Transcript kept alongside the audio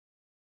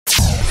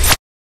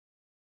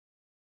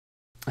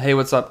Hey,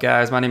 what's up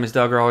guys? My name is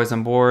Doug, or always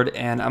on board,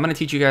 and I'm going to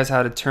teach you guys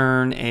how to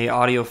turn a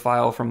audio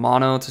file from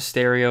mono to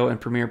stereo in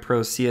Premiere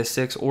Pro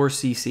CS6 or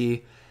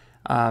CC.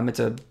 It's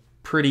a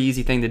pretty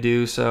easy thing to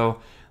do, so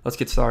let's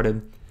get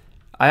started.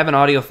 I have an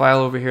audio file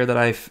over here that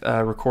I've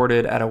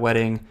recorded at a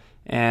wedding,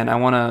 and I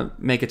want to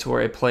make it to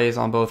where it plays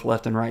on both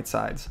left and right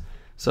sides.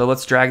 So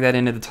let's drag that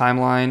into the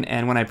timeline,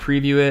 and when I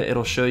preview it,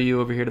 it'll show you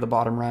over here to the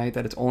bottom right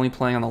that it's only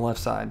playing on the left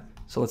side.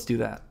 So let's do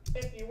that.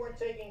 If you weren't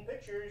taking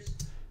pictures.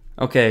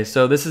 Okay,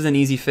 so this is an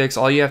easy fix.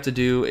 All you have to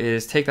do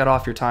is take that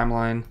off your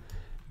timeline,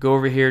 go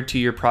over here to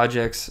your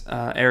projects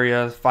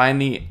area, find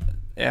the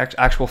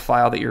actual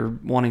file that you're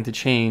wanting to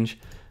change,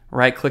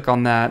 right click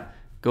on that,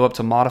 go up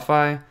to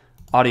modify,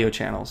 audio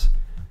channels.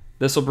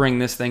 This will bring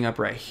this thing up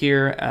right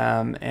here,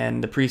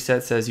 and the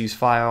preset says use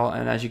file,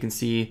 and as you can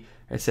see,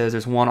 it says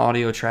there's one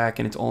audio track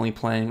and it's only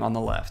playing on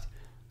the left.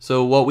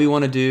 So what we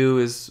want to do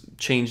is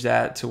change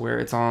that to where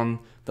it's on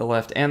the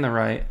left and the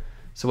right.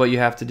 So what you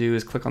have to do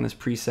is click on this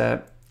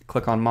preset,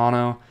 click on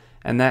mono,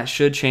 and that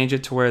should change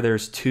it to where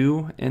there's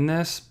two in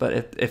this,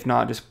 but if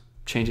not, just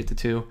change it to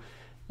two,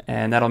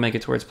 and that'll make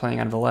it to where it's playing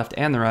out of the left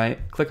and the right.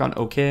 Click on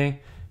OK,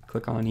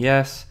 click on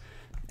yes,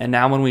 and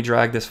now when we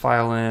drag this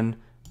file in,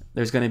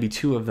 there's going to be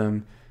two of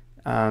them,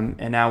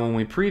 and now when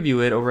we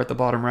preview it over at the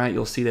bottom right,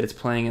 you'll see that it's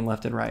playing in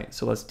left and right.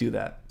 So let's do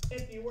that.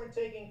 If you weren't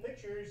taking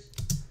pictures.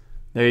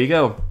 There you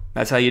go.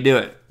 That's how you do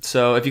it.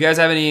 So if you guys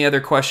have any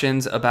other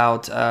questions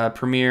about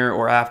Premiere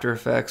or After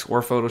Effects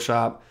or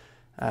Photoshop,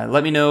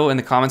 let me know in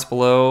the comments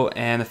below,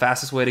 and the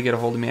fastest way to get a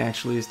hold of me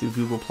actually is through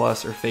Google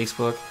Plus or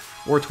Facebook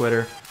or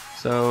Twitter.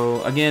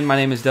 So again, my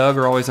name is Doug,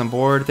 or always on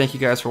board. Thank you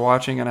guys for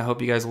watching, and I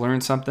hope you guys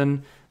learned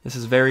something. This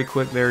is very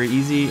quick, very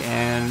easy,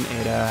 and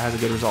it has a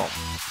good result.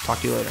 Talk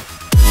to you later.